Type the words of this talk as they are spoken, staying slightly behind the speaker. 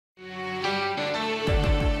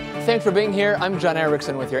Thanks for being here. I'm John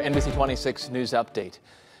Erickson with your NBC 26 News Update.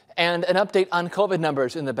 And an update on COVID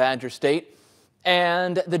numbers in the Badger State.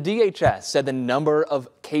 And the DHS said the number of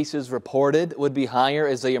cases reported would be higher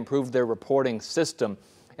as they improved their reporting system,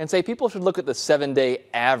 and say people should look at the 7-day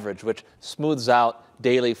average, which smooths out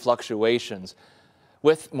daily fluctuations.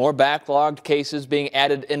 With more backlogged cases being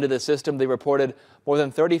added into the system, they reported more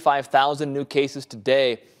than 35,000 new cases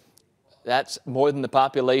today. That's more than the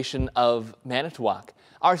population of Manitowoc.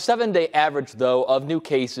 Our 7-day average, though, of new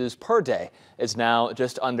cases per day is now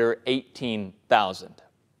just under 18,000.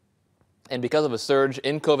 And because of a surge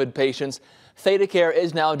in COVID patients, ThedaCare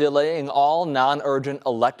is now delaying all non-urgent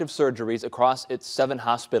elective surgeries across its 7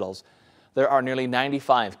 hospitals. There are nearly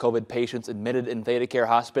 95 COVID patients admitted in ThedaCare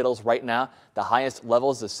hospitals right now, the highest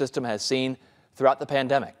levels the system has seen throughout the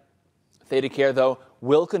pandemic. ThedaCare, though,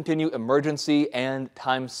 will continue emergency and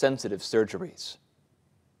time-sensitive surgeries.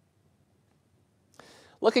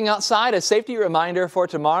 Looking outside, a safety reminder for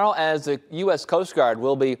tomorrow as the U.S. Coast Guard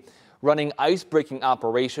will be running ice-breaking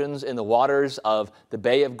operations in the waters of the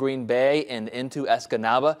Bay of Green Bay and into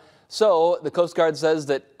Escanaba. So the Coast Guard says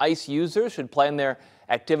that ice users should plan their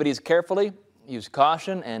activities carefully, use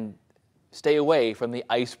caution, and stay away from the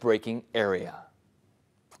ice-breaking area.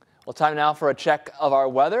 Well, time now for a check of our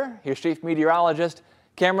weather. Here's Chief Meteorologist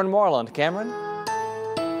Cameron Moreland. Cameron?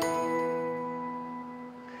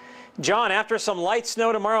 John, after some light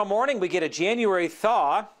snow tomorrow morning, we get a January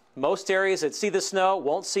thaw. Most areas that see the snow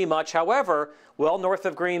won't see much. However, well north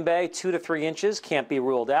of Green Bay, 2 to 3 inches can't be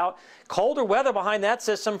ruled out. Colder weather behind that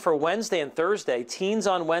system for Wednesday and Thursday. Teens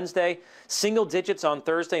on Wednesday, single digits on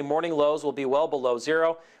Thursday. Morning lows will be well below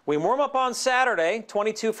 0. We warm up on Saturday,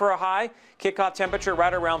 22 for a high. Kickoff temperature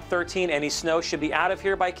right around 13. Any snow should be out of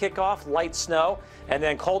here by kickoff, light snow. And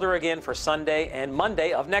then colder again for Sunday and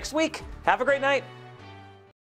Monday of next week. Have a great night.